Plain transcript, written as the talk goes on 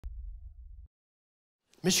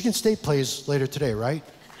Michigan State plays later today, right?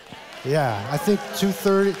 Yeah, I think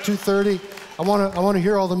 2:30. I want to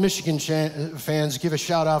hear all the Michigan fans give a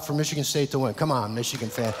shout out for Michigan State to win. Come on, Michigan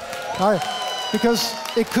fan. All right, because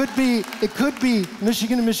it could be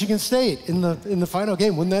Michigan and Michigan State in the final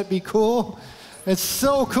game. Wouldn't that be cool? It's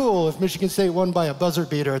so cool if Michigan State won by a buzzer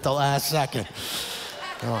beater at the last second.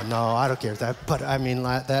 Oh no, I don't care that. But I mean,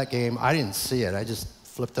 that game, I didn't see it. I just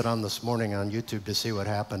flipped it on this morning on YouTube to see what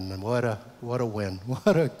happened, and what a win!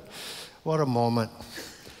 What a moment!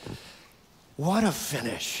 What a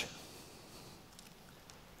finish!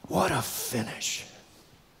 What a finish.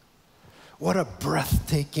 What a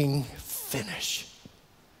breathtaking finish.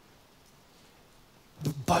 The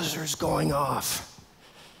buzzer's going off,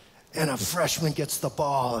 and a freshman gets the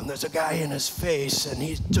ball, and there's a guy in his face, and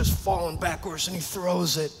he's just falling backwards, and he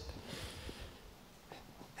throws it.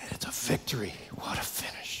 And it's a victory. What a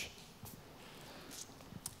finish.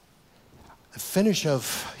 The finish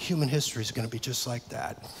of human history is going to be just like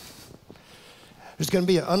that. There's going to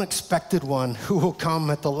be an unexpected one who will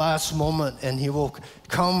come at the last moment, and he will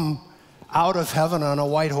come out of heaven on a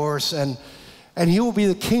white horse, and he will be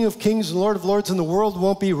the King of Kings and Lord of Lords, and the world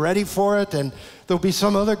won't be ready for it, and there'll be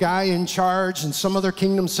some other guy in charge and some other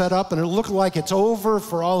kingdom set up, and it'll look like it's over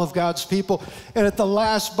for all of God's people. And at the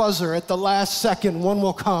last buzzer, at the last second, one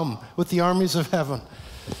will come with the armies of heaven,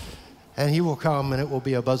 and he will come, and it will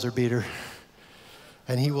be a buzzer beater.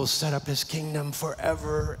 And he will set up his kingdom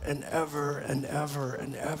forever and ever and ever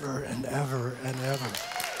and ever and ever and ever.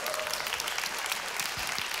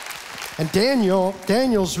 And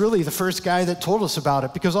Daniel's really the first guy that told us about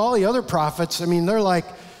it, because all the other prophets, I mean, they're like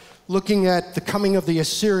looking at the coming of the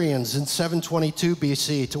Assyrians in 722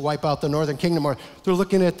 BC to wipe out the northern kingdom, or they're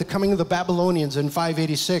looking at the coming of the Babylonians in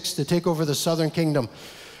 586 to take over the southern kingdom,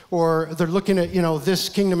 or they're looking at, this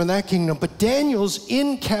kingdom and that kingdom. But Daniel's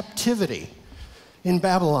in captivity in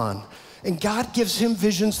Babylon. And God gives him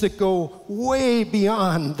visions that go way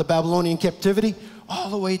beyond the Babylonian captivity,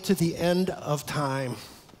 all the way to the end of time.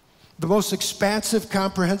 The most expansive,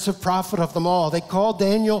 comprehensive prophet of them all. They call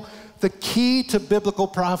Daniel the key to biblical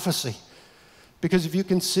prophecy. Because if you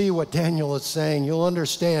can see what Daniel is saying, you'll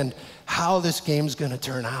understand how this game's going to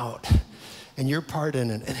turn out. And your part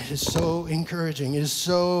in it. And it is so encouraging. It is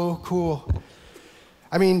so cool.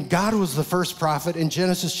 I mean, God was the first prophet in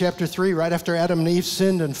Genesis chapter 3, right after Adam and Eve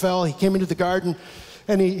sinned and fell. He came into the garden,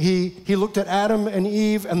 and he looked at Adam and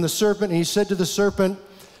Eve and the serpent, and he said to the serpent,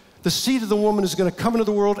 the seed of the woman is going to come into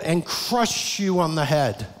the world and crush you on the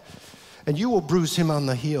head, and you will bruise him on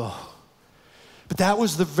the heel. But that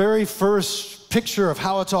was the very first picture of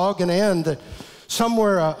how it's all going to end, that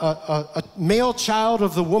somewhere a male child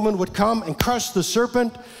of the woman would come and crush the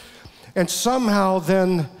serpent, and somehow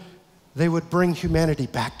then they would bring humanity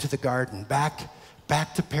back to the garden, back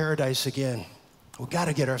to paradise again. We've got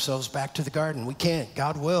to get ourselves back to the garden. We can't.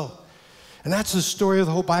 God will. And that's the story of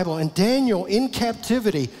the whole Bible. And Daniel, in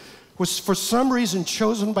captivity, was for some reason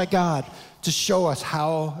chosen by God to show us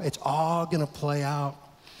how it's all going to play out.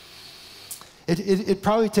 It'd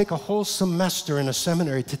probably take a whole semester in a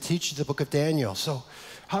seminary to teach the book of Daniel. So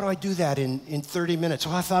how do I do that in 30 minutes?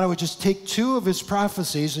 Well, I thought I would just take 2 of his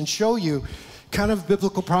prophecies and show you kind of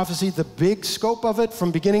biblical prophecy, the big scope of it from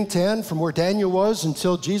beginning to end, from where Daniel was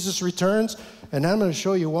until Jesus returns. And then I'm going to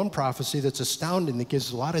show you one prophecy that's astounding, that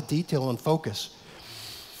gives a lot of detail and focus.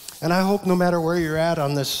 And I hope no matter where you're at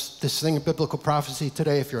on this thing of biblical prophecy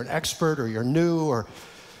today, if you're an expert or you're new or,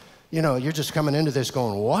 you're just coming into this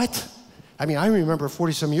going, what? I mean, I remember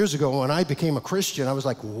 40-some years ago when I became a Christian, I was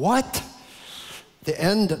like, what? The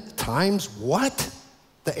end times? What?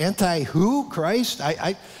 The anti-who? Christ?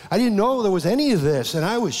 I didn't know there was any of this, and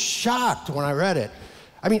I was shocked when I read it.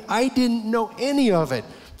 I mean, I didn't know any of it.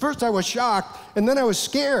 First I was shocked, and then I was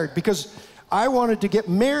scared because I wanted to get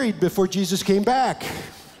married before Jesus came back.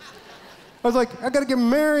 I was like, I got to get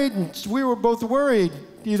married, and we were both worried.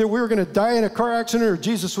 Either we were going to die in a car accident or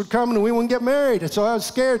Jesus would come and we wouldn't get married. And so I was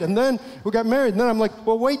scared, and then we got married, and then I'm like,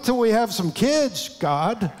 well, wait till we have some kids,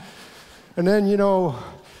 God. And then,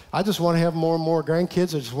 I just want to have more and more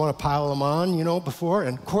grandkids. I just want to pile them on, before.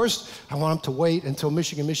 And of course, I want them to wait until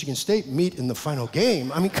Michigan State meet in the final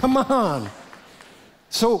game. I mean, come on.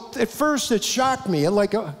 So at first it shocked me. I'm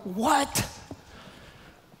like, what?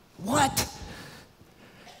 What?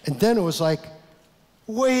 And then it was like,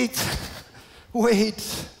 wait.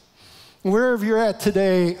 Wherever you're at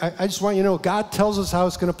today, I just want you to know God tells us how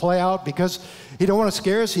it's going to play out because he don't want to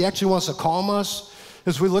scare us. He actually wants to calm us.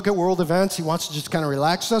 As we look at world events, he wants to just kind of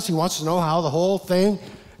relax us. He wants to know how the whole thing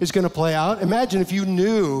is going to play out. Imagine if you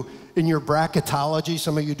knew in your bracketology,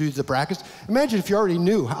 some of you do the brackets. Imagine if you already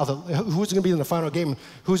knew who was going to be in the final game,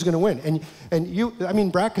 who's going to win.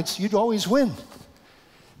 And brackets, you'd always win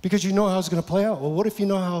because you know how it's going to play out. Well, what if you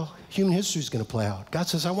know how human history is going to play out? God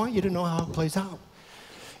says, I want you to know how it plays out.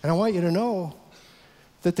 And I want you to know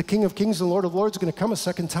that the King of Kings and Lord of Lords is going to come a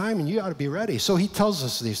second time, and you ought to be ready. So he tells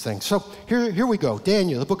us these things. So here we go.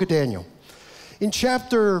 Daniel, the book of Daniel. In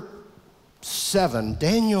chapter 7,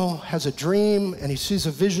 Daniel has a dream, and he sees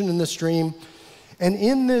a vision in this dream. And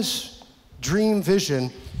in this dream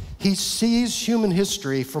vision, he sees human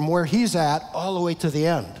history from where he's at all the way to the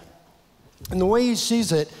end. And the way he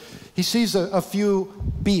sees it, he sees a few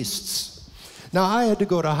beasts. Now, I had to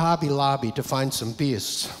go to Hobby Lobby to find some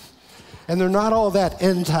beasts. And they're not all that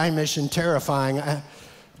end-time-ish and terrifying,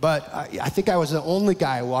 but I think I was the only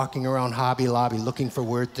guy walking around Hobby Lobby looking for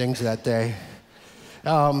weird things that day.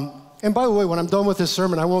 And by the way, when I'm done with this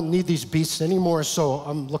sermon, I won't need these beasts anymore, so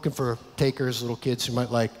I'm looking for takers, little kids who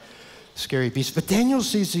might like scary beasts. But Daniel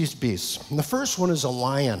sees these beasts. And the first one is a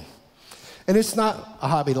lion. And it's not a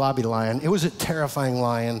Hobby Lobby lion. It was a terrifying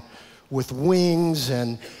lion with wings,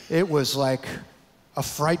 and it was like a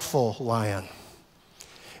frightful lion.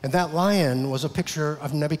 And that lion was a picture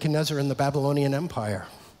of Nebuchadnezzar in the Babylonian Empire.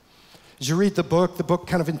 As you read the book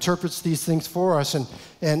kind of interprets these things for us.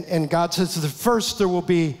 And God says, first there will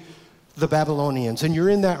be the Babylonians. And you're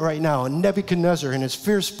in that right now. And Nebuchadnezzar and his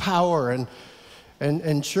fierce power.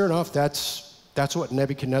 And sure enough, that's what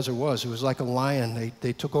Nebuchadnezzar was. It was like a lion.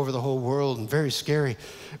 They took over the whole world, and very scary.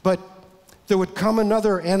 But there would come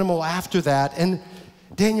another animal after that. And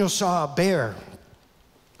Daniel saw a bear.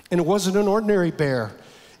 And it wasn't an ordinary bear.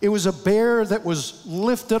 It was a bear that was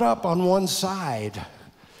lifted up on one side.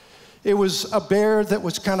 It was a bear that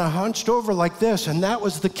was kind of hunched over like this, and that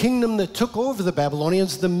was the kingdom that took over the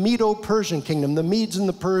Babylonians, the Medo-Persian kingdom, the Medes and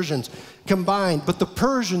the Persians combined. But the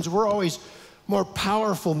Persians were always more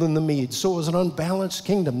powerful than the Medes, so it was an unbalanced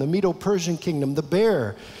kingdom, the Medo-Persian kingdom. The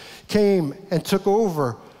bear came and took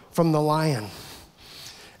over from the lion.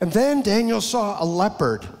 And then Daniel saw a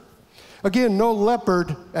leopard. Again, no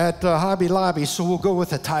leopard at Hobby Lobby, so we'll go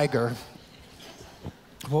with a tiger.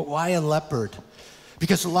 Well, why a leopard?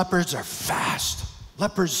 Because leopards are fast.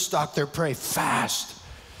 Leopards stalk their prey fast.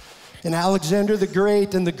 And Alexander the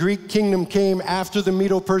Great and the Greek kingdom came after the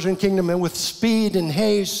Medo-Persian kingdom, and with speed and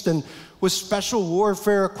haste and with special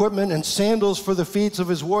warfare equipment and sandals for the feet of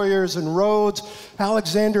his warriors and roads,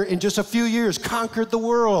 Alexander, in just a few years, conquered the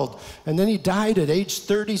world. And then he died at age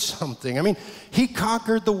 30-something. I mean, he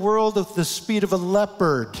conquered the world at the speed of a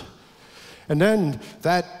leopard. And then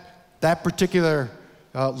that particular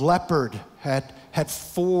leopard had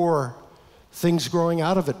 4 things growing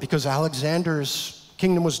out of it, because Alexander's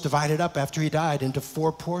kingdom was divided up after he died into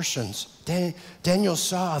 4 portions. Daniel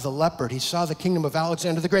saw the leopard. He saw the kingdom of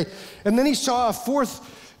Alexander the Great. And then he saw a 4th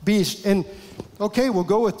beast. And okay, we'll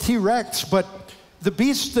go with T-Rex, but the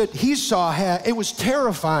beast that he saw it was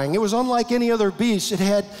terrifying. It was unlike any other beast. It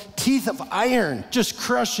had teeth of iron, just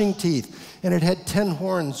crushing teeth. And it had 10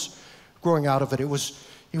 horns growing out of it. It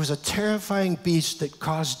was a terrifying beast that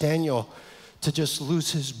caused Daniel to just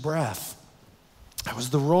lose his breath. That was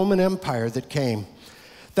the Roman Empire that came.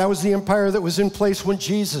 That was the empire that was in place when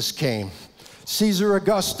Jesus came. Caesar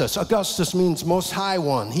Augustus. Augustus means Most High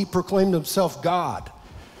One. He proclaimed himself God.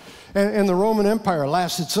 And the Roman Empire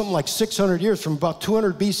lasted something like 600 years, from about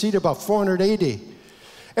 200 BC to about 400 AD.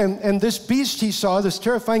 And this beast he saw, this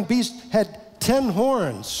terrifying beast, had 10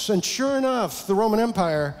 horns. And sure enough, the Roman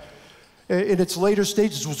Empire, in its later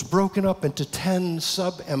stages, was broken up into 10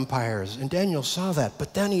 sub-empires. And Daniel saw that.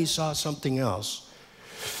 But then he saw something else.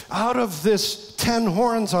 Out of this 10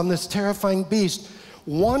 horns on this terrifying beast,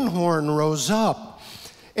 1 horn rose up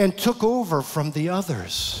and took over from the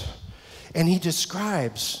others. And he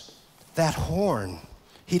describes that horn.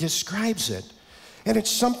 He describes it. And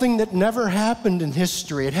it's something that never happened in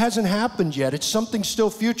history. It hasn't happened yet. It's something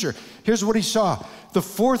still future. Here's what he saw. The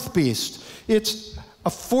 4th beast. It's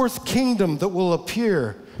a 4th kingdom that will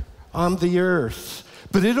appear on the earth.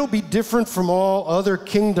 But it'll be different from all other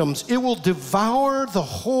kingdoms. It will devour the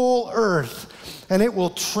whole earth, and it will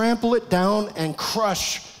trample it down and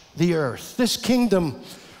crush the earth. This kingdom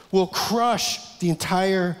will crush the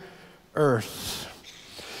entire earth.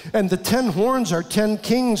 And the 10 horns are 10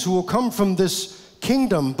 kings who will come from this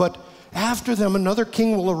kingdom, but after them another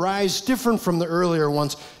king will arise different from the earlier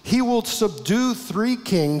ones. He will subdue 3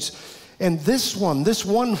 kings, and this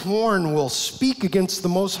one horn will speak against the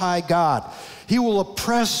Most High God. He will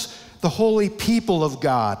oppress the holy people of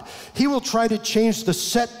God. He will try to change the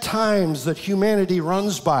set times that humanity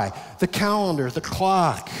runs by, the calendar, the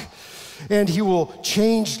clock. And he will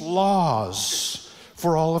change laws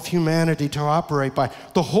for all of humanity to operate by.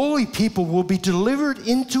 The holy people will be delivered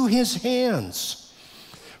into his hands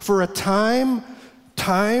for a time,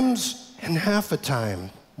 times, and half a time,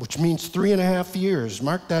 which means 3.5 years.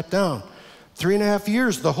 Mark that down. 3.5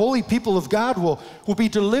 years. The holy people of God will be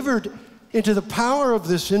delivered into the power of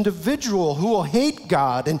this individual who will hate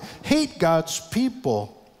God and hate God's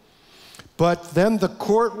people. But then the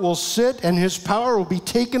court will sit and his power will be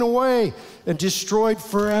taken away and destroyed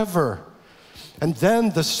forever. And then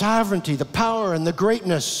the sovereignty, the power, and the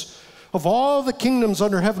greatness of all the kingdoms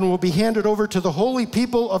under heaven will be handed over to the holy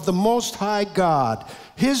people of the Most High God.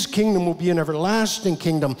 His kingdom will be an everlasting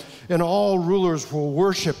kingdom, and all rulers will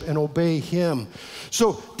worship and obey him.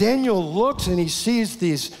 So Daniel looks and he sees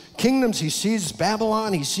these kingdoms. He sees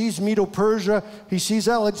Babylon, he sees Medo-Persia, he sees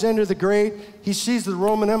Alexander the Great, he sees the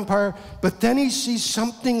Roman Empire, but then he sees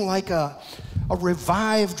something like a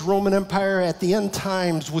revived Roman Empire at the end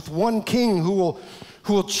times with one king who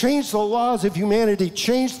will change the laws of humanity,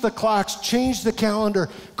 change the clocks, change the calendar,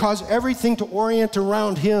 cause everything to orient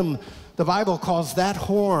around him. The Bible calls that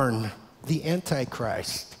horn the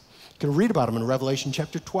Antichrist. You can read about him in Revelation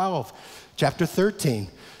chapter 12, chapter 13.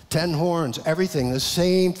 10 horns, everything, the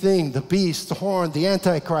same thing, the beast, the horn, the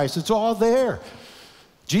Antichrist, it's all there.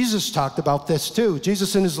 Jesus talked about this too.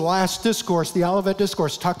 Jesus in his last discourse, the Olivet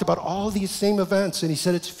Discourse, talked about all these same events, and he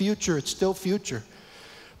said it's future, it's still future.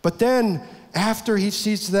 But then, after he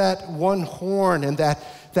sees that one horn and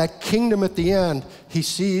that kingdom at the end, he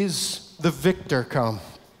sees the victor come.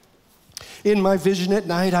 In my vision at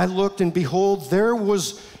night, I looked, and behold, there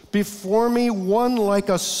was before me one like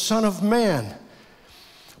a son of man,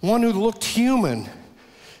 one who looked human,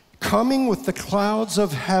 coming with the clouds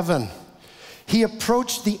of heaven. He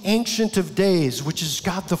approached the Ancient of Days, which is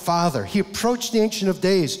God the Father. He approached the Ancient of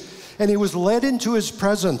Days, and he was led into his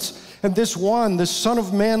presence. And this Son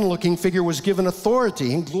of Man-looking figure was given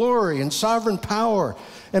authority and glory and sovereign power,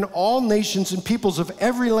 and all nations and peoples of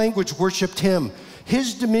every language worshiped him.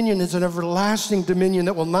 His dominion is an everlasting dominion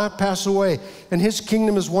that will not pass away, and his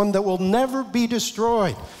kingdom is one that will never be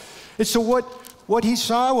destroyed. And so what he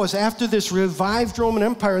saw was, after this revived Roman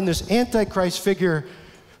Empire and this Antichrist figure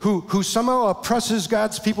who somehow oppresses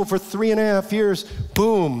God's people for 3.5 years,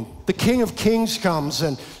 boom, the King of Kings comes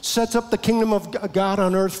and sets up the kingdom of God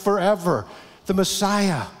on earth forever. The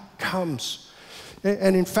Messiah comes.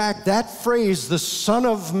 And in fact, that phrase, the Son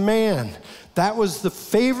of Man, that was the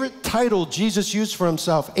favorite title Jesus used for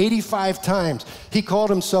himself 85 times. He called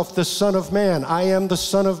himself the Son of Man. I am the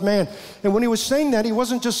Son of Man. And when he was saying that, he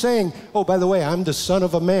wasn't just saying, oh, by the way, I'm the son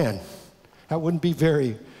of a man. That wouldn't be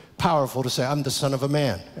very powerful to say, I'm the son of a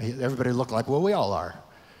man. Everybody looked like, well, we all are.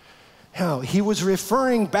 No, he was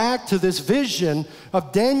referring back to this vision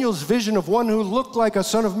of Daniel's vision of one who looked like a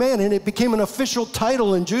son of man, and it became an official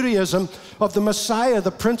title in Judaism of the Messiah,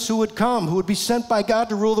 the prince who would come, who would be sent by God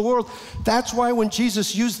to rule the world. That's why when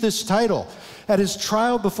Jesus used this title at his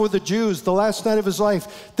trial before the Jews, the last night of his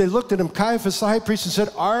life, they looked at him, Caiaphas, the high priest, and said,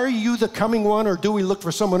 are you the coming one, or do we look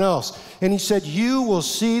for someone else? And he said, you will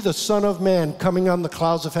see the Son of Man coming on the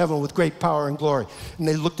clouds of heaven with great power and glory. And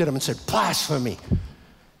they looked at him and said, blasphemy.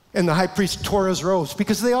 And the high priest tore his robes,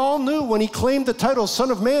 because they all knew when he claimed the title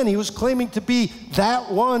Son of Man, he was claiming to be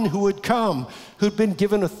that one who would come, who'd been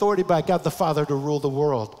given authority by God the Father to rule the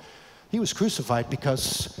world. He was crucified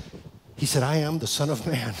because he said, I am the Son of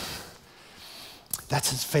Man. That's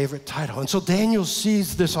his favorite title. And so Daniel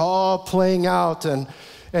sees this all playing out, and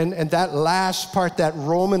that last part, that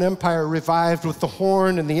Roman Empire revived with the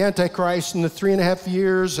horn and the Antichrist and the 3.5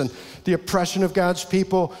 years and the oppression of God's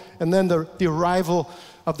people, and then the arrival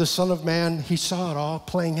of the Son of Man. He saw it all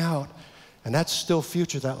playing out, and that's still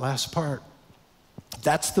future, that last part.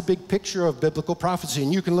 That's the big picture of biblical prophecy.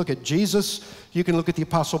 And you can look at Jesus, you can look at the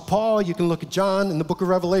Apostle Paul, you can look at John in the book of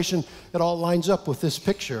Revelation. It all lines up with this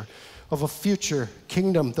picture of a future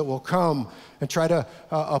kingdom that will come and try to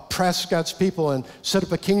oppress God's people and set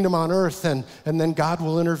up a kingdom on earth, and then God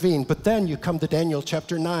will intervene. But then you come to Daniel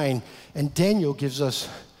chapter 9, and Daniel gives us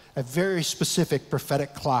a very specific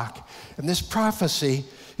prophetic clock. And this prophecy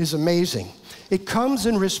is amazing. It comes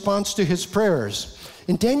in response to his prayers.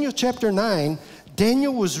 In Daniel chapter 9,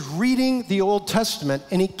 Daniel was reading the Old Testament,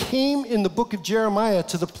 and he came in the book of Jeremiah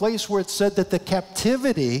to the place where it said that the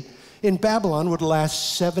captivity in Babylon would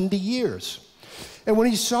last 70 years. And when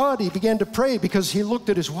he saw it, he began to pray, because he looked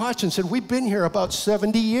at his watch and said, we've been here about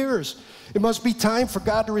 70 years. It must be time for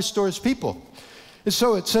God to restore his people. And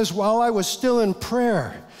so it says, while I was still in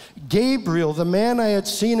prayer, Gabriel, the man I had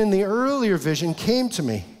seen in the earlier vision, came to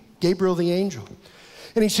me, Gabriel the angel.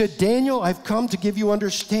 And he said, Daniel, I've come to give you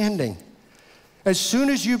understanding. As soon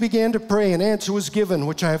as you began to pray, an answer was given,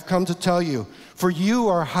 which I have come to tell you, for you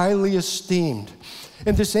are highly esteemed.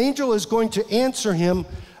 And this angel is going to answer him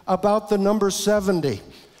about the number 70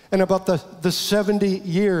 and about the 70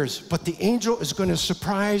 years. But the angel is going to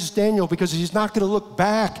surprise Daniel because he's not going to look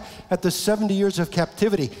back at the 70 years of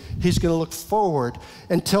captivity. He's going to look forward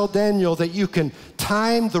and tell Daniel that you can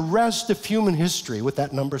time the rest of human history with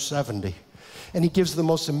that number 70. And he gives the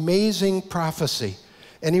most amazing prophecy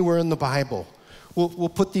anywhere in the Bible. We'll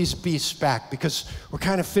put these beasts back because we're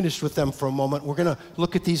kind of finished with them for a moment. We're going to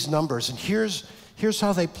look at these numbers, and here's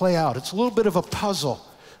how they play out. It's a little bit of a puzzle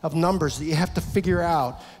of numbers that you have to figure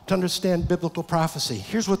out to understand biblical prophecy.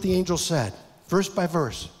 Here's what the angel said, verse by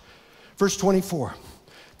verse. Verse 24,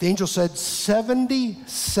 the angel said, 70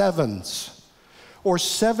 sevens, or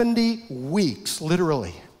 70 weeks,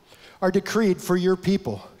 literally, are decreed for your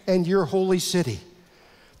people and your holy city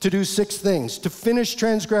to do 6 things: to finish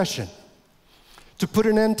transgression, to put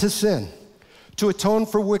an end to sin, to atone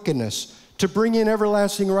for wickedness, to bring in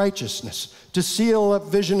everlasting righteousness, to seal up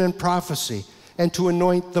vision and prophecy, and to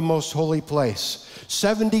anoint the most holy place.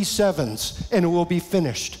 70 sevens, and it will be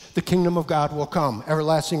finished. The kingdom of God will come,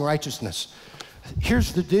 everlasting righteousness.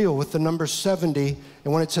 Here's the deal with the number 70,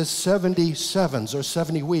 and when it says 70 sevens, or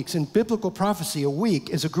 70 weeks, in biblical prophecy, a week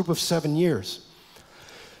is a group of 7 years.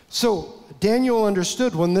 So Daniel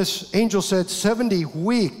understood when this angel said 70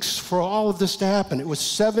 weeks for all of this to happen. It was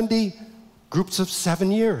 70 groups of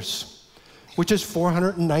 7 years, which is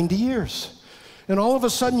 490 years. And all of a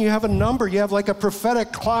sudden you have a number, you have like a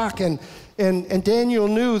prophetic clock, and Daniel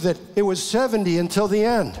knew that it was 70 until the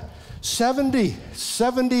end. 70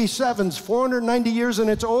 sevens, 490 years, and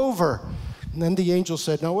it's over. And then the angel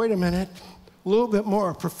said, now wait a minute, a little bit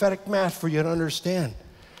more prophetic math for you to understand.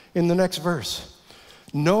 In the next verse,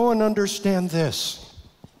 know and understand this.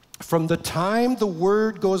 From the time the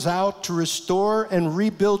word goes out to restore and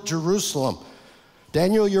rebuild Jerusalem,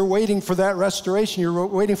 Daniel, you're waiting for that restoration. You're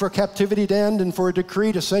waiting for captivity to end and for a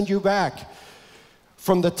decree to send you back.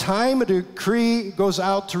 From the time a decree goes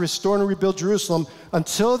out to restore and rebuild Jerusalem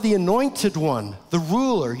until the anointed one, the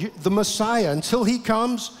ruler, the Messiah, until he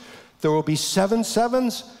comes, there will be 7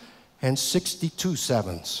 sevens and 62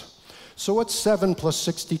 sevens. So what's 7 plus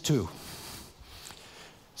 62?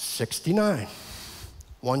 69,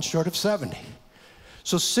 one short of 70.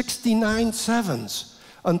 So 69 sevens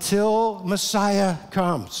until Messiah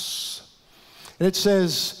comes. And it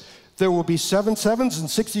says there will be 7 sevens and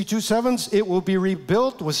 62 sevens. It will be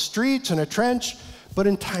rebuilt with streets and a trench, but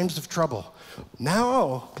in times of trouble.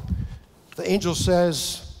 Now, the angel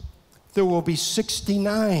says there will be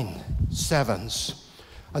 69 sevens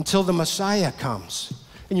until the Messiah comes.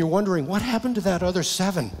 And you're wondering, what happened to that other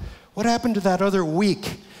 7? What happened to that other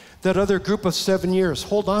week? That other group of 7 years?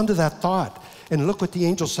 Hold on to that thought and look what the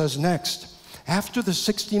angel says next. After the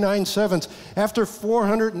 69 sevens, after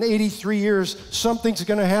 483 years, something's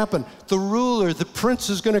going to happen. The ruler, the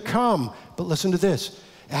prince is going to come. But listen to this.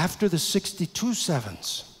 After the 62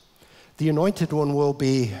 sevens, the anointed one will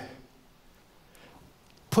be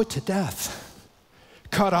put to death,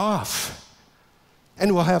 cut off,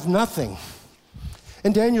 and will have nothing.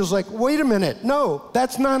 And Daniel's like, wait a minute. No,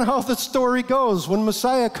 that's not how the story goes. When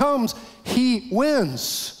Messiah comes, he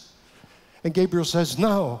wins. And Gabriel says,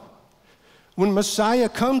 no. When Messiah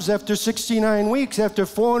comes after 69 weeks, after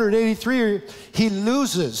 483, he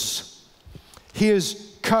loses. He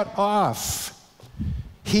is cut off.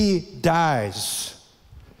 He dies.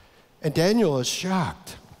 And Daniel is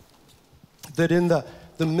shocked that in the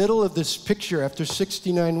middle of this picture, after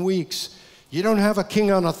 69 weeks, you don't have a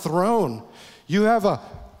king on a throne. You have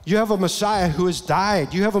a Messiah who has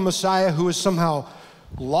died. You have a Messiah who is somehow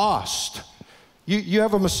lost. You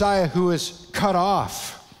have a Messiah who is cut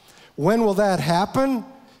off. When will that happen?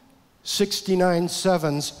 69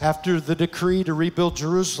 sevens after the decree to rebuild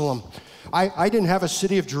Jerusalem. I didn't have a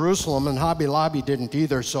city of Jerusalem, and Hobby Lobby didn't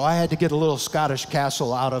either, so I had to get a little Scottish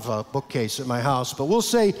castle out of a bookcase at my house. But we'll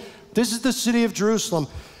say this is the city of Jerusalem.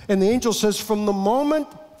 And the angel says, from the moment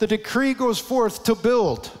the decree goes forth to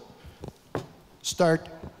build, start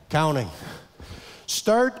counting.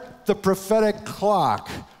 Start the prophetic clock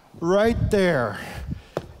right there.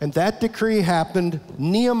 And that decree happened,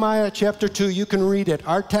 Nehemiah chapter 2, you can read it.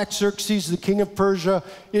 Artaxerxes, the king of Persia,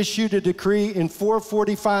 issued a decree in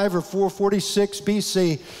 445 or 446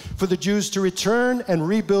 BC for the Jews to return and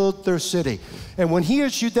rebuild their city. And when he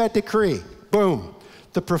issued that decree, boom,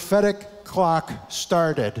 the prophetic clock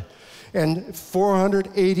started. And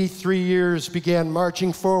 483 years began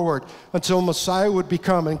marching forward until Messiah would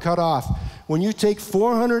become and cut off. When you take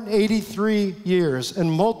 483 years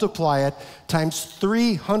and multiply it times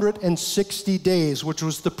 360 days, which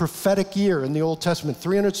was the prophetic year in the Old Testament,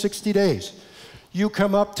 360 days, you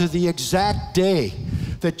come up to the exact day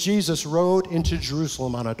that Jesus rode into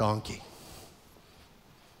Jerusalem on a donkey.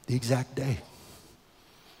 The exact day.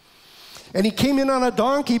 And he came in on a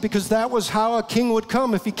donkey because that was how a king would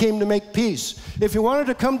come if he came to make peace. If he wanted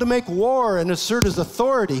to come to make war and assert his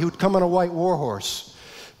authority, he would come on a white war horse.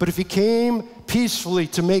 But if he came peacefully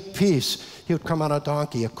to make peace, he would come on a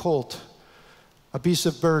donkey, a colt, a beast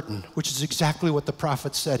of burden, which is exactly what the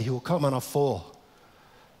prophet said. He will come on a foal,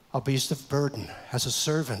 a beast of burden, as a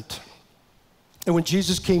servant. And when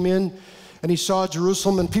Jesus came in, and he saw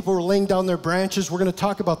Jerusalem, and people were laying down their branches. We're going to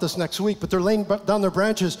talk about this next week, but they're laying down their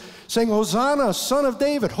branches saying, Hosanna, Son of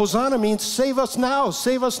David. Hosanna means save us now,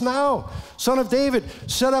 save us now. Son of David,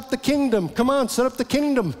 set up the kingdom. Come on, set up the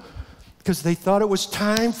kingdom. Because they thought it was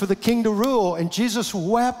time for the king to rule. And Jesus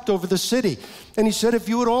wept over the city. And he said, if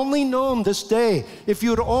you had only known this day, if you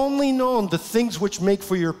had only known the things which make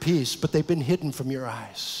for your peace, but they've been hidden from your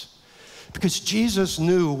eyes. Because Jesus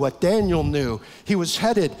knew what Daniel knew. He was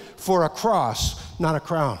headed for a cross, not a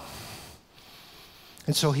crown.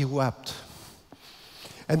 And so he wept.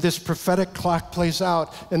 And this prophetic clock plays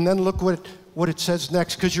out. And then look what it says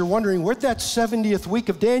next. Because you're wondering, where'd that 70th week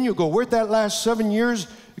of Daniel go? Where'd that last 7 years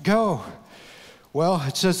go? Well,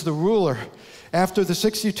 it says the ruler. After the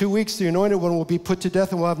 62 weeks, the anointed one will be put to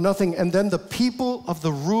death and will have nothing. And then the people of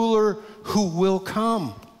the ruler who will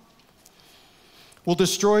come will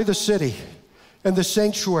destroy the city and the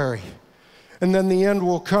sanctuary, and then the end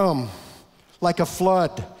will come like a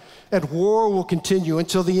flood, and war will continue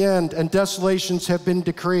until the end, and desolations have been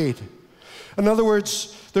decreed. In other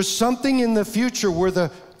words, there's something in the future where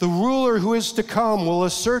the ruler who is to come will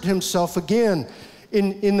assert himself again.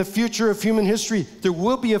 In the future of human history, there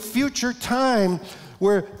will be a future time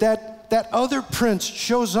where that other prince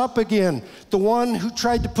shows up again, the one who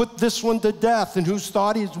tried to put this one to death and who's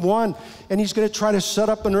thought he's won, and he's going to try to set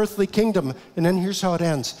up an earthly kingdom. And then here's how it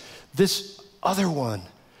ends. This other one,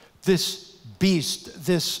 this beast,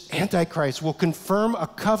 this Antichrist will confirm a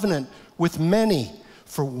covenant with many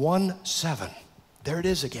for 1/7. There it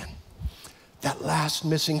is again. That last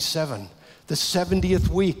missing 7, the 70th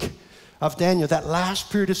week of Daniel, that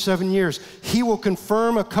last period of 7 years, he will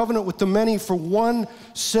confirm a covenant with the many for 1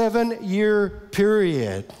 7-year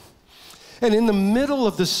period. And in the middle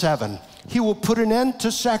of the 7, he will put an end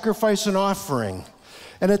to sacrifice and offering.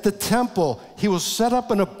 And at the temple, he will set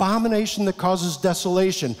up an abomination that causes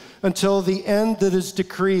desolation until the end that is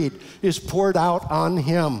decreed is poured out on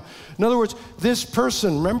him. In other words, this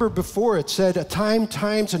person, remember before it said a time,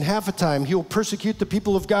 times, and half a time, he will persecute the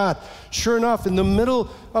people of God. Sure enough, in the middle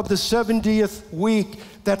of the 70th week,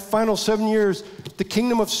 that final 7 years, the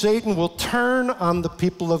kingdom of Satan will turn on the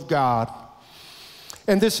people of God.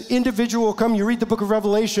 And this individual will come. You read the book of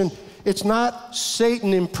Revelation, it's not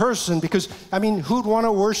Satan in person because, who'd want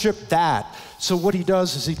to worship that? So what he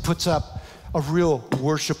does is he puts up a real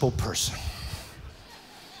worshipable person.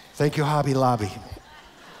 Thank you, Hobby Lobby.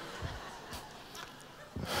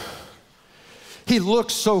 He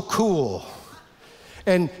looks so cool.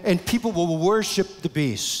 And people will worship the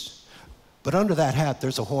beast. But under that hat,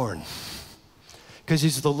 there's a horn. Because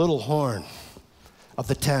he's the little horn of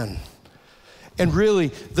the 10. And really,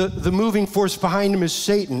 the moving force behind him is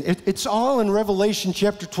Satan. It's all in Revelation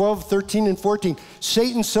chapter 12, 13, and 14.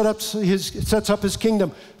 Satan sets up his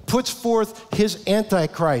kingdom, puts forth his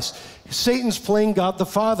Antichrist. Satan's playing God the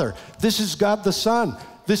Father. This is God the Son.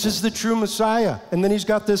 This is the true Messiah. And then he's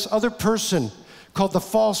got this other person called the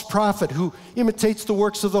false prophet who imitates the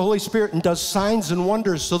works of the Holy Spirit and does signs and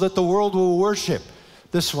wonders so that the world will worship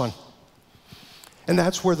this one. And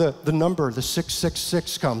that's where the number, the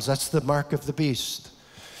 666 comes. That's the mark of the beast.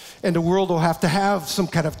 And the world will have to have some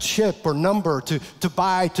kind of chip or number to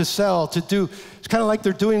buy, to sell, to do. It's kind of like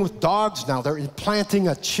they're doing with dogs now. They're implanting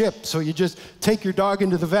a chip. So you just take your dog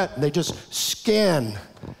into the vet and they just scan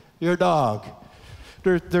your dog.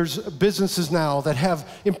 There's businesses now that have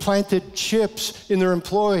implanted chips in their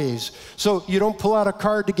employees. So you don't pull out a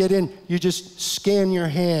card to get in, you just scan your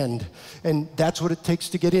hand. And that's what it takes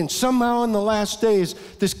to get in. Somehow in the last days,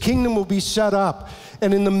 this kingdom will be set up.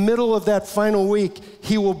 And in the middle of that final week,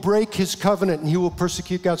 he will break his covenant and he will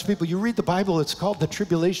persecute God's people. You read the Bible, it's called the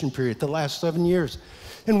tribulation period, the last 7 years.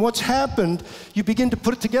 And what's happened, you begin to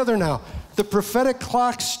put it together now. The prophetic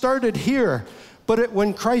clock started here, but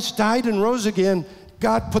when Christ died and rose again,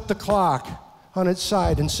 God put the clock on its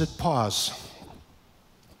side and said, pause.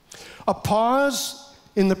 A pause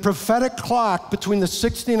in the prophetic clock between the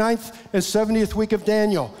 69th and 70th week of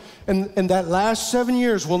Daniel. And that last 7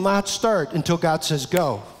 years will not start until God says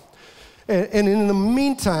go. And in the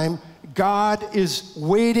meantime, God is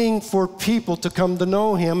waiting for people to come to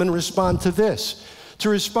know him and respond to this, to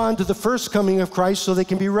respond to the first coming of Christ so they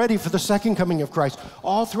can be ready for the second coming of Christ.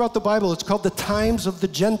 All throughout the Bible, it's called the times of the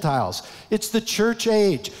Gentiles. It's the church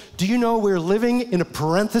age. Do you know we're living in a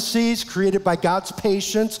parenthesis created by God's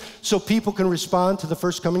patience so people can respond to the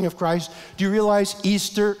first coming of Christ? Do you realize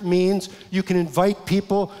Easter means you can invite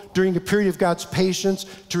people during a period of God's patience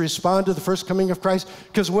to respond to the first coming of Christ?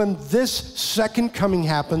 Because when this second coming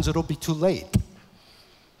happens, it'll be too late.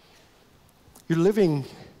 You're living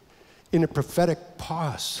in a prophetic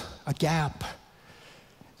pause, a gap.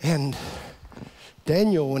 And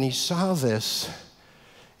Daniel, when he saw this,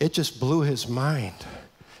 it just blew his mind.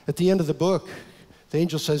 At the end of the book, the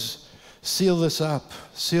angel says, seal this up,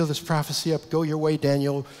 seal this prophecy up, go your way,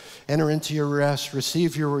 Daniel, enter into your rest,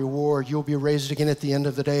 receive your reward, you'll be raised again at the end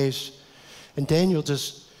of the days. And Daniel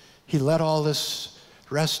he let all this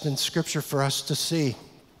rest in Scripture for us to see.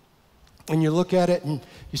 And you look at it and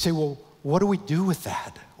you say, well, what do we do with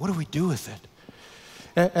that? What do we do with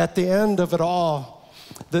it? At the end of it all,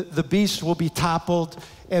 the beast will be toppled,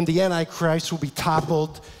 and the Antichrist will be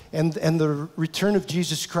toppled, and the return of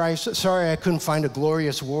Jesus Christ. Sorry, I couldn't find a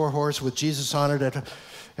glorious war horse with Jesus on it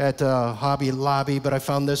at Hobby Lobby, but I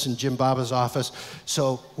found this in Jim Baba's office.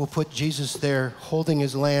 So we'll put Jesus there holding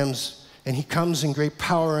his lambs, and he comes in great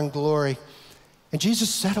power and glory. And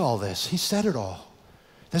Jesus said all this. He said it all.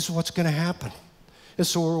 This is what's going to happen. And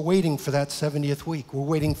so we're waiting for that 70th week. We're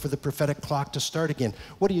waiting for the prophetic clock to start again.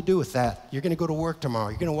 What do you do with that? You're going to go to work tomorrow.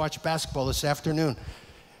 You're going to watch basketball this afternoon.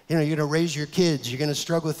 You're going to raise your kids. You're going to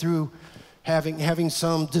struggle through having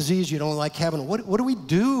some disease you don't like having. What do we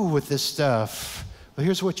do with this stuff? Well,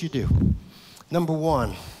 here's what you do. Number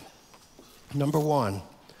one,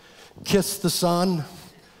 kiss the sun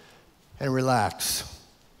and relax.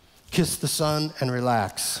 Kiss the sun and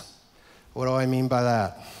relax. What do I mean by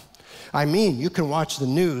that? I mean, you can watch the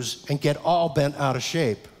news and get all bent out of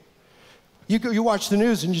shape. You watch the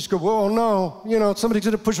news and you just go, oh no, somebody's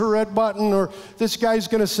gonna push a red button, or this guy's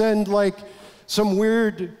gonna send like some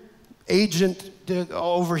weird agent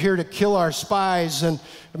over here to kill our spies, and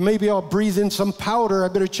maybe I'll breathe in some powder, I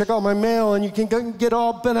better check out my mail, and you can get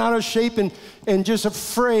all bent out of shape and just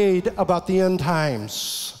afraid about the end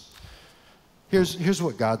times. Here's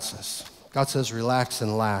what God says. God says, relax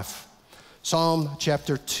and laugh. Psalm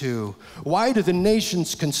chapter 2. Why do the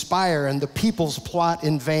nations conspire and the peoples plot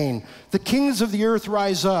in vain? The kings of the earth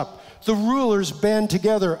rise up. The rulers band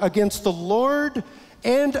together against the Lord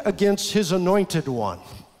and against his anointed one.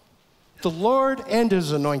 The Lord and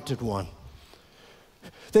his anointed one.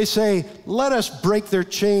 They say, let us break their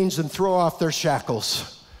chains and throw off their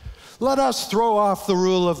shackles. Let us throw off the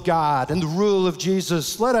rule of God and the rule of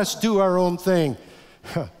Jesus. Let us do our own thing.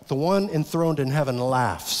 The one enthroned in heaven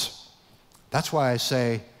laughs. That's why I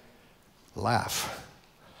say, laugh,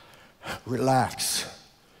 relax.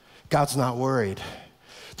 God's not worried.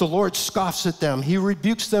 The Lord scoffs at them. He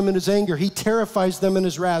rebukes them in his anger. He terrifies them in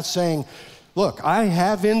his wrath, saying, look, I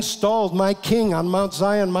have installed my king on Mount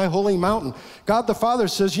Zion, my holy mountain. God the Father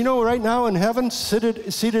says, right now in heaven,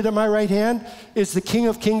 seated at my right hand, is the King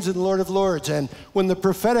of Kings and Lord of Lords. And when the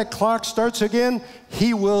prophetic clock starts again,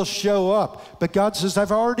 he will show up. But God says,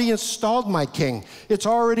 I've already installed my king. It's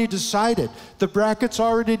already decided. The bracket's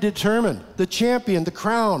already determined. The champion, the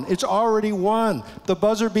crown, it's already won. The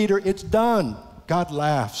buzzer beater, it's done. God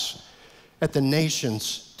laughs at the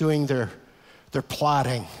nations doing their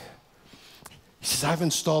plotting. He says, I've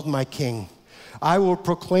installed my king. I will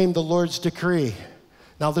proclaim the Lord's decree.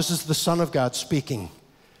 Now, this is the Son of God speaking.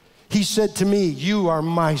 He said to me, you are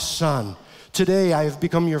my son. Today I have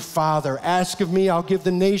become your father. Ask of me, I'll give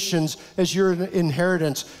the nations as your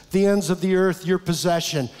inheritance, the ends of the earth your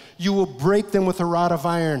possession. You will break them with a rod of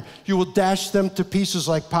iron. You will dash them to pieces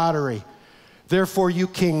like pottery. Therefore, you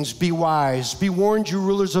kings, be wise. Be warned, you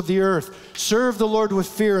rulers of the earth. Serve the Lord with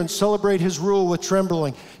fear and celebrate his rule with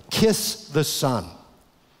trembling. Kiss the Son,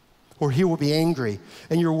 or he will be angry,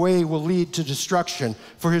 and your way will lead to destruction,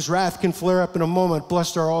 for his wrath can flare up in a moment.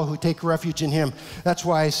 Blessed are all who take refuge in him. That's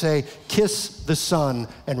why I say, kiss the Son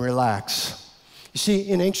and relax. You see,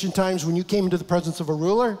 in ancient times, when you came into the presence of a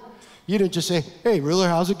ruler, you didn't just say, hey, ruler,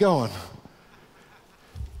 how's it going?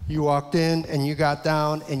 You walked in, and you got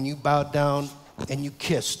down, and you bowed down, and you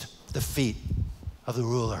kissed the feet of the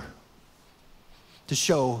ruler to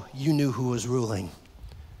show you knew who was ruling.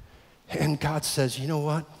 And God says, you know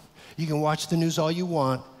what? You can watch the news all you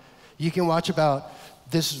want. You can watch about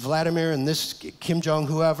this Vladimir and this Kim Jong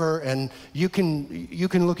whoever, and you can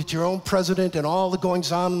look at your own president and all the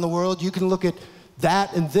goings on in the world. You can look at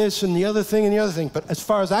that and this and the other thing and the other thing. But as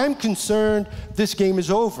far as I'm concerned, this game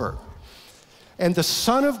is over. And the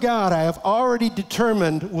Son of God, I have already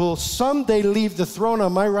determined, will someday leave the throne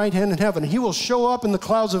on my right hand in heaven. He will show up in the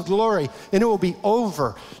clouds of glory, and it will be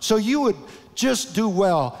over. So you would just do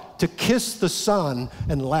well to kiss the Son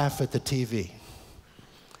and laugh at the TV.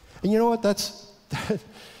 And you know what? That's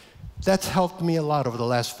helped me a lot over the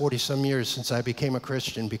last 40-some years since I became a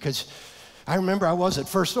Christian, because I remember I was at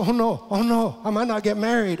first, oh no, I might not get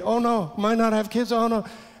married. Oh no, I might not have kids. Oh no.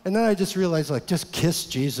 And then I just realized, like, just kiss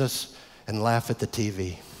Jesus and laugh at the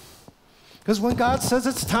TV. Because when God says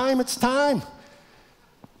it's time, it's time.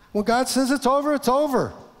 When God says it's over, it's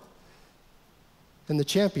over. And the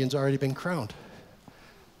champion's already been crowned.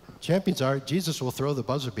 Jesus will throw the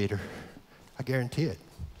buzzer beater. I guarantee it.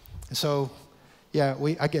 And so, yeah,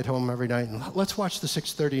 I get home every night and let's watch the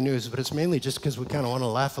 6:30 news, but it's mainly just because we kind of want to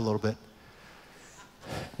laugh a little bit.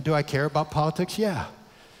 Do I care about politics? Yeah.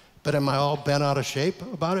 But am I all bent out of shape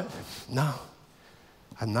about it? No,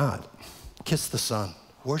 I'm not. Kiss the Son.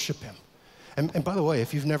 Worship him. And by the way,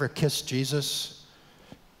 if you've never kissed Jesus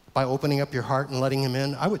by opening up your heart and letting him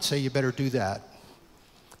in, I would say you better do that.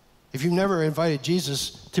 If you've never invited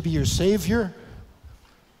Jesus to be your Savior,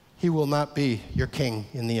 he will not be your king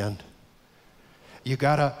in the end. You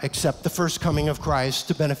gotta accept the first coming of Christ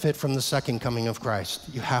to benefit from the second coming of Christ.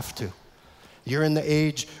 You have to. You're in the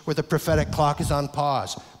age where the prophetic clock is on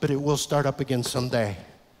pause, but it will start up again someday.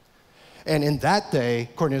 And in that day,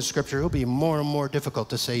 according to Scripture, it'll be more and more difficult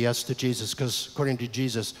to say yes to Jesus, because according to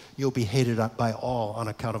Jesus, you'll be hated by all on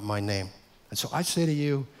account of my name. And so I say to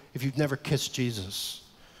you, if you've never kissed Jesus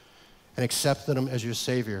and accepted him as your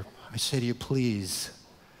Savior, I say to you, please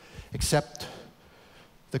accept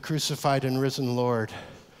the crucified and risen Lord,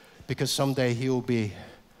 because someday he will be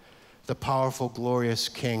the powerful, glorious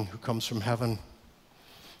King who comes from heaven.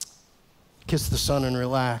 Kiss the Son and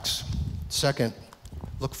relax. Second,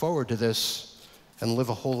 look forward to this and live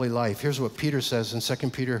a holy life. Here's what Peter says in 2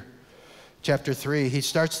 Peter chapter 3. He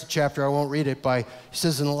starts the chapter, I won't read it, he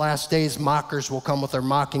says, in the last days, mockers will come with their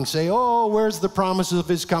mocking, say, oh, where's the promises of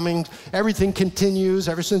his coming? Everything continues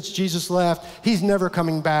ever since Jesus left. He's never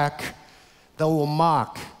coming back. They will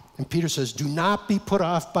mock. And Peter says, do not be put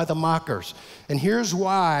off by the mockers. And here's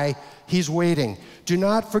why he's waiting. Do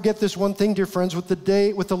not forget this one thing, dear friends, with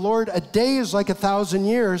the Lord, a day is like 1,000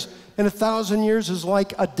 years, and 1,000 years is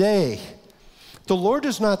like a day. The Lord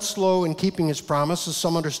is not slow in keeping his promise, as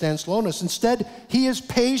some understand slowness. Instead, he is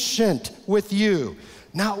patient with you,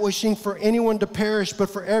 not wishing for anyone to perish, but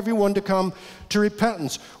for everyone to come to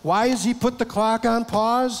repentance. Why has he put the clock on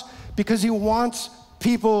pause? Because he wants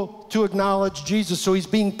people to acknowledge Jesus, so he's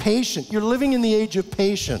being patient. You're living in the age of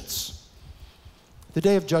patience. The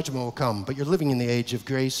day of judgment will come, but you're living in the age of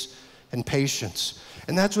grace and patience.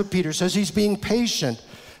 And that's what Peter says. He's being patient.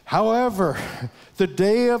 However, the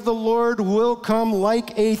day of the Lord will come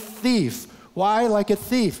like a thief. Why like a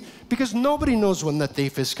thief? Because nobody knows when the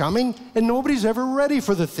thief is coming, and nobody's ever ready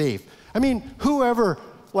for the thief. I mean, whoever,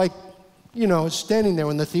 is standing there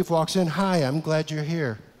when the thief walks in, hi, I'm glad you're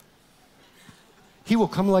here. He will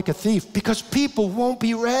come like a thief because people won't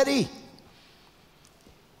be ready.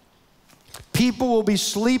 People will be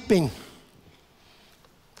sleeping.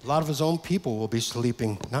 A lot of his own people will be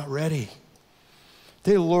sleeping, not ready.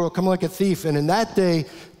 The day of the Lord will come like a thief, and in that day,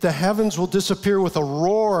 the heavens will disappear with a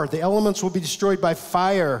roar. The elements will be destroyed by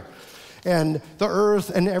fire, and the earth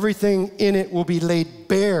and everything in it will be laid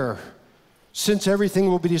bare. Since everything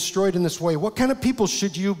will be destroyed in this way, what kind of people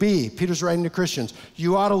should you be? Peter's writing to Christians.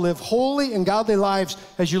 You ought to live holy and godly lives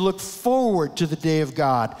as you look forward to the day of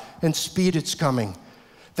God and speed its coming.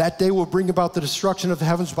 That day will bring about the destruction of the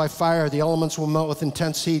heavens by fire. The elements will melt with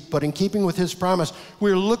intense heat. But in keeping with his promise,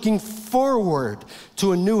 we're looking forward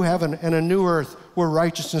to a new heaven and a new earth where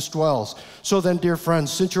righteousness dwells. So then, dear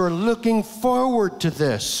friends, since you're looking forward to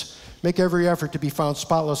this, make every effort to be found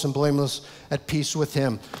spotless and blameless at peace with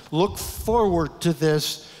him. Look forward to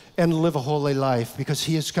this and live a holy life, because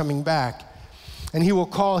he is coming back. And he will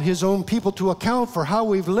call his own people to account for how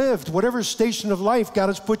we've lived, whatever station of life God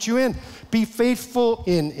has put you in. Be faithful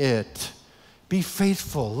in it. Be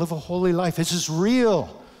faithful. Live a holy life. This is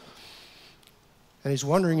real. And he's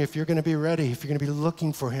wondering if you're going to be ready, if you're going to be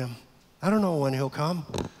looking for him. I don't know when he'll come.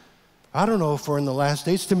 I don't know if we're in the last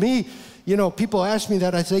days. To me, people ask me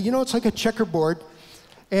that. I say, it's like a checkerboard.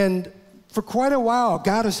 And for quite a while,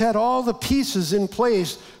 God has had all the pieces in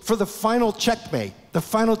place for the final checkmate. The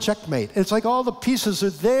final checkmate. It's like all the pieces are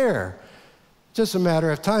there. Just a matter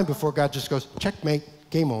of time before God just goes, checkmate,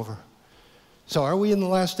 game over. So are we in the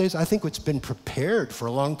last days? I think it's been prepared for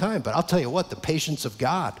a long time. But I'll tell you what, the patience of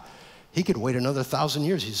God, he could wait another 1,000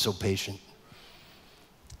 years. He's so patient.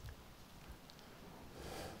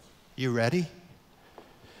 You ready?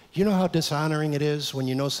 You know how dishonoring it is when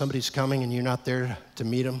you know somebody's coming and you're not there to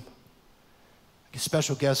meet them? A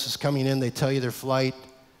special guest is coming in. They tell you their flight.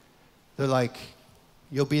 They're like,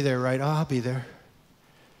 you'll be there, right? Oh, I'll be there.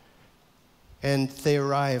 And they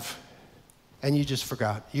arrive, and you just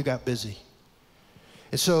forgot. You got busy.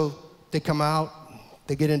 And so they come out.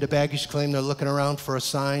 They get into baggage claim. They're looking around for a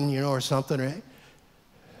sign, you know, or something, right?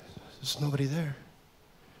 There's nobody there.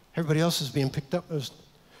 Everybody else is being picked up.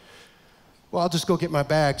 Well, I'll just go get my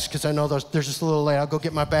bags because I know they're just a little late. I'll go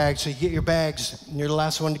get my bags. So you get your bags, and you're the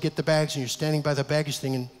last one to get the bags, and you're standing by the baggage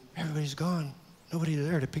thing, and everybody's gone. Nobody's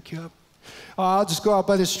there to pick you up. Oh, I'll just go out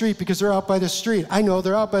by the street because they're out by the street. I know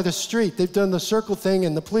they're out by the street. They've done the circle thing,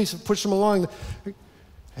 and the police have pushed them along.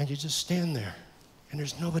 And you just stand there, and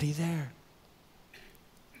there's nobody there.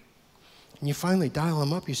 And you finally dial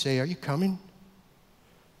them up. You say, are you coming?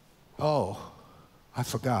 Oh, I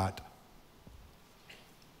forgot.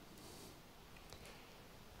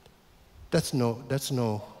 That's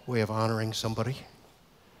no way of honoring somebody.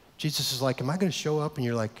 Jesus is like, am I going to show up? And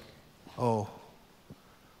you're like, oh,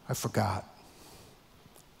 I forgot.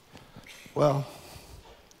 Well,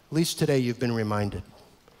 at least today you've been reminded.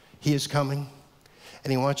 He is coming,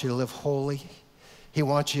 and he wants you to live holy. He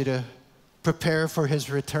wants you to prepare for his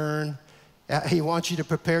return. He wants you to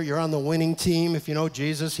prepare. You're on the winning team if you know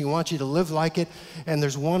Jesus. He wants you to live like it. And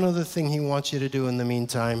there's one other thing he wants you to do in the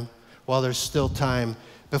meantime while there's still time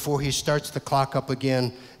before he starts the clock up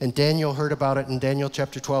again. And Daniel heard about it in Daniel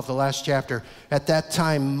chapter 12, the last chapter. At that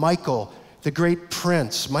time, Michael, the great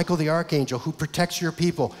prince, Michael the archangel who protects your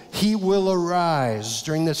people, he will arise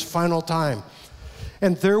during this final time.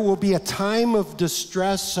 And there will be a time of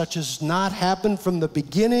distress such as not happened from the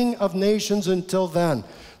beginning of nations until then.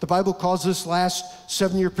 The Bible calls this last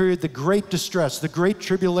 7-year period the great distress, the great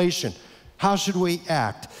tribulation. How should we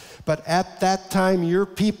act? But at that time, your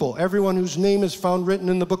people, everyone whose name is found written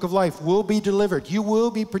in the book of life, will be delivered. You will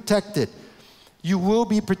be protected. You will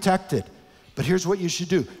be protected. But here's what you should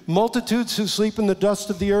do. Multitudes who sleep in the dust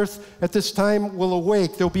of the earth at this time will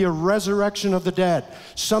awake. There'll be a resurrection of the dead,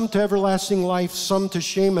 some to everlasting life, some to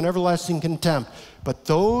shame and everlasting contempt. But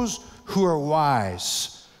those who are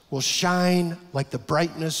wise will shine like the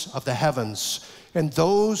brightness of the heavens. And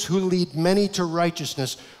those who lead many to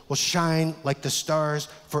righteousness will shine like the stars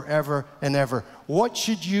forever and ever. What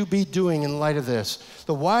should you be doing in light of this?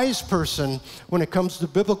 The wise person, when it comes to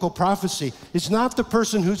biblical prophecy, is not the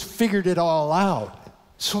person who's figured it all out.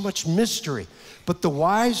 So much mystery. But the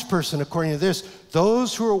wise person, according to this,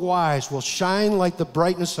 those who are wise will shine like the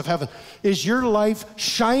brightness of heaven. Is your life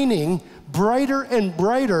shining brighter and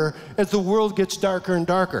brighter as the world gets darker and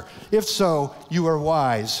darker? If so, you are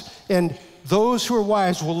wise. And those who are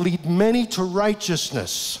wise will lead many to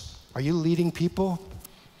righteousness. Are you leading people?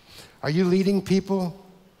 Are you leading people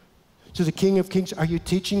to the King of Kings? Are you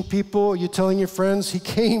teaching people? Are you telling your friends? He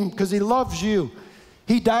came because he loves you.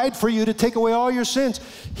 He died for you to take away all your sins.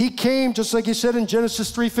 He came, just like he said in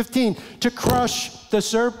Genesis 3:15, to crush the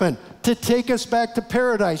serpent, to take us back to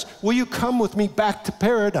paradise. Will you come with me back to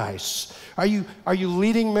paradise? Are you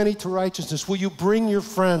leading many to righteousness? Will you bring your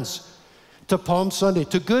friends to Palm Sunday,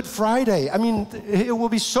 to Good Friday? I mean, it will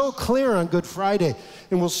be so clear on Good Friday,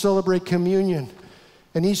 and we'll celebrate communion.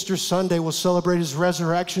 And Easter Sunday, we'll celebrate his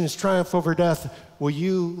resurrection, his triumph over death. Will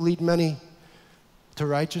you lead many to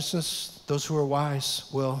righteousness? Those who are wise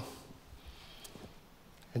will.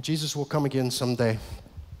 And Jesus will come again someday.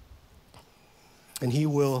 And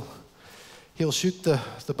he'll shoot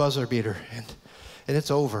the buzzer beater, and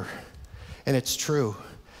it's over. And it's true.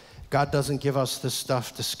 God doesn't give us this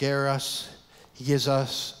stuff to scare us. He gives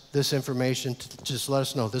us this information to just let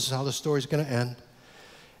us know this is how the story's going to end.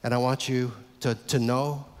 And I want you to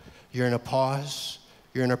know you're in a pause,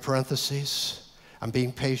 you're in a parenthesis. I'm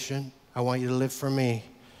being patient. I want you to live for me.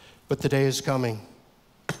 But the day is coming,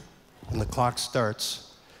 and the clock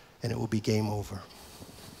starts, and it will be game over.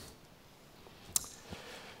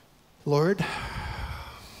 Lord,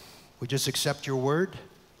 we just accept your word.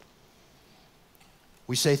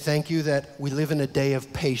 We say thank you that we live in a day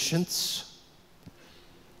of patience,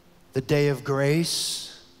 the day of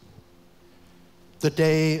grace, the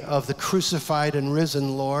day of the crucified and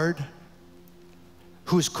risen Lord,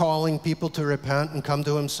 who's calling people to repent and come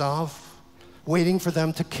to himself, waiting for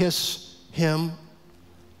them to kiss him,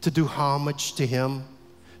 to do homage to him,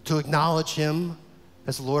 to acknowledge him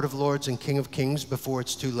as Lord of Lords and King of Kings before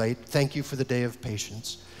it's too late. Thank you for the day of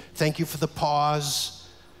patience. Thank you for the pause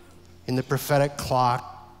in the prophetic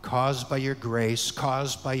clock caused by your grace,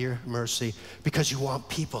 caused by your mercy, because you want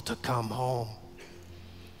people to come home.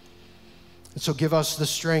 And so give us the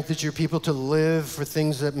strength as your people to live for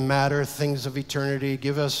things that matter, things of eternity.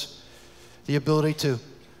 Give us the ability to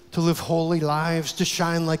live holy lives, to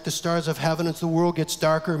shine like the stars of heaven. As the world gets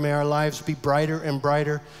darker, may our lives be brighter and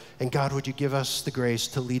brighter. And God, would you give us the grace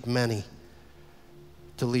to lead many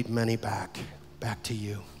back to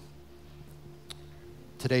you.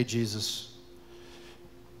 Today, Jesus,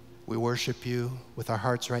 we worship you with our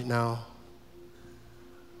hearts right now.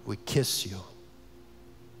 We kiss you.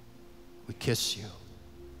 We kiss you.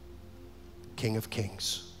 King of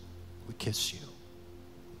Kings, we kiss you.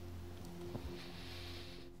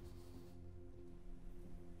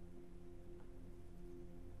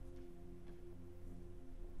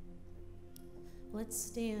 Let's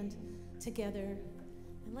stand together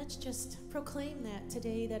and let's just proclaim that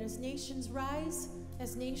today, that as nations rise,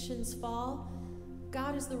 as nations fall,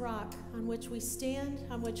 God is the rock on which we stand,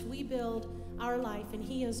 on which we build our life, and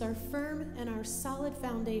He is our firm and our solid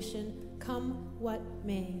foundation, come what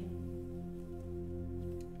may.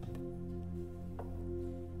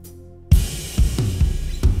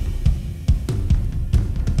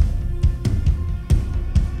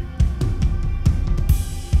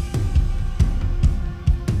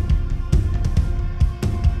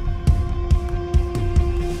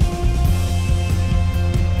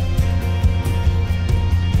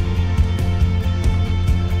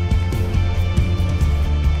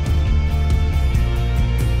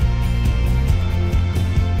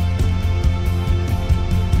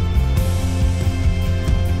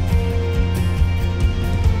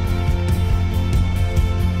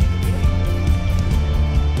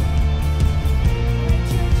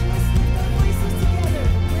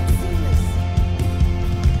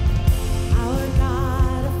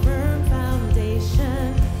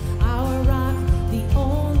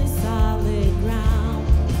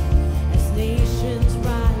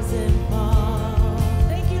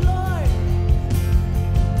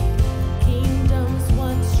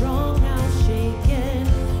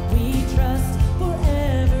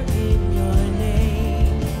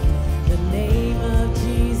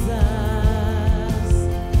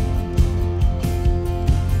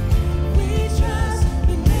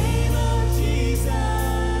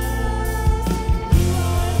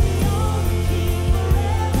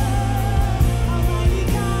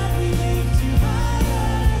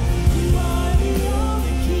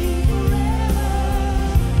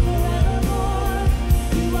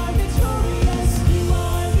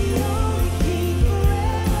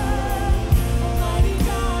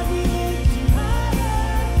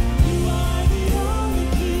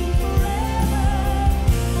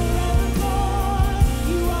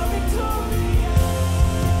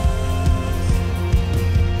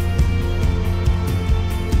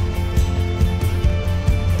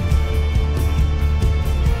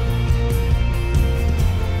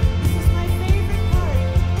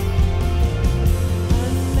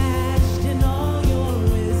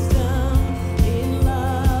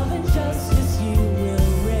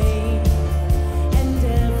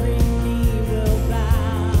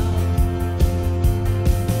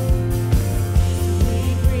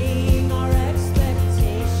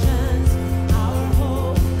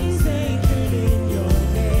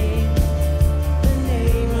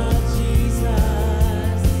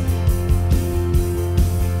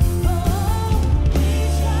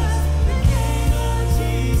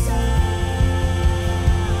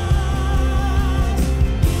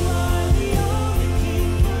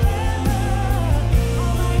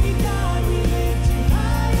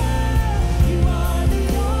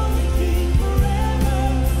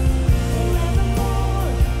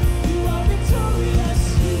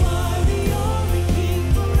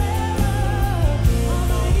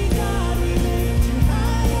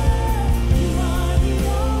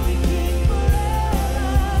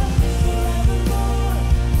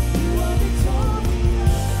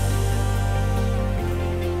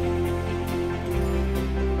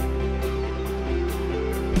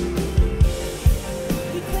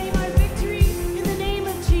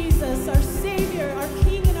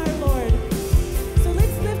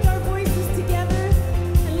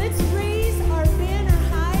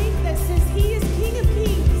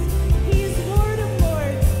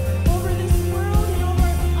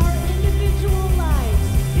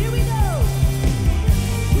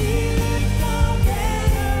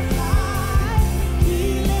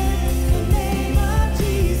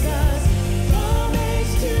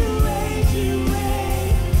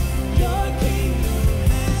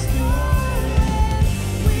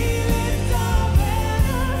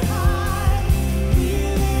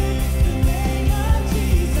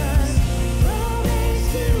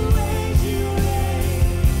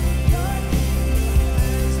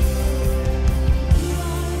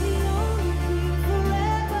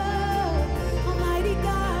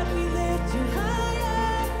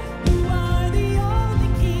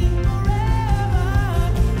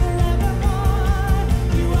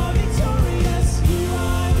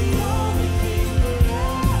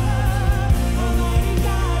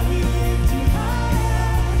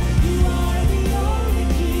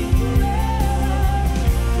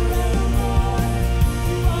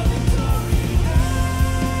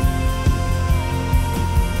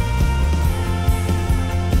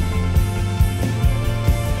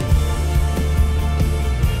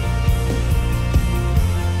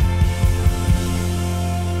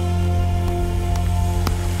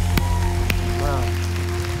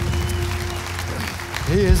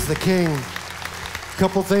 the King.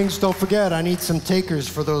 Couple things, don't forget, I need some takers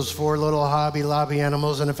for those 4 little Hobby Lobby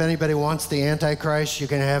animals, and if anybody wants the Antichrist, you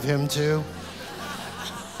can have him too.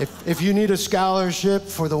 If you need a scholarship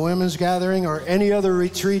for the women's gathering or any other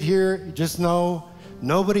retreat here, just know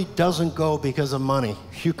nobody doesn't go because of money.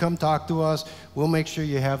 You come talk to us, we'll make sure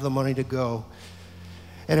you have the money to go.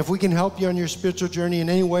 And if we can help you on your spiritual journey in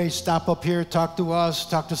any way, stop up here, talk to us,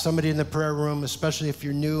 talk to somebody in the prayer room, especially if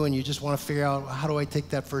you're new and you just want to figure out, how do I take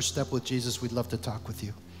that first step with Jesus? We'd love to talk with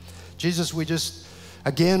you. Jesus, we just,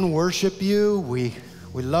 again, worship you. We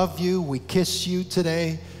love you. We kiss you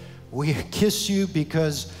today. We kiss you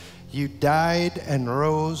because you died and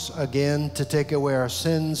rose again to take away our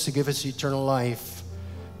sins, to give us eternal life.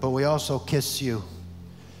 But we also kiss you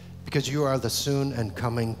because you are the soon and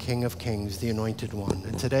coming King of Kings, the Anointed One.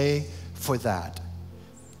 And today, for that,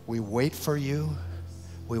 we wait for you,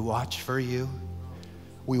 we watch for you,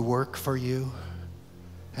 we work for you,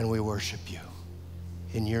 and we worship you.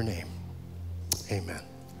 In your name, amen.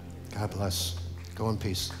 God bless. Go in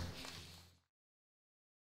peace.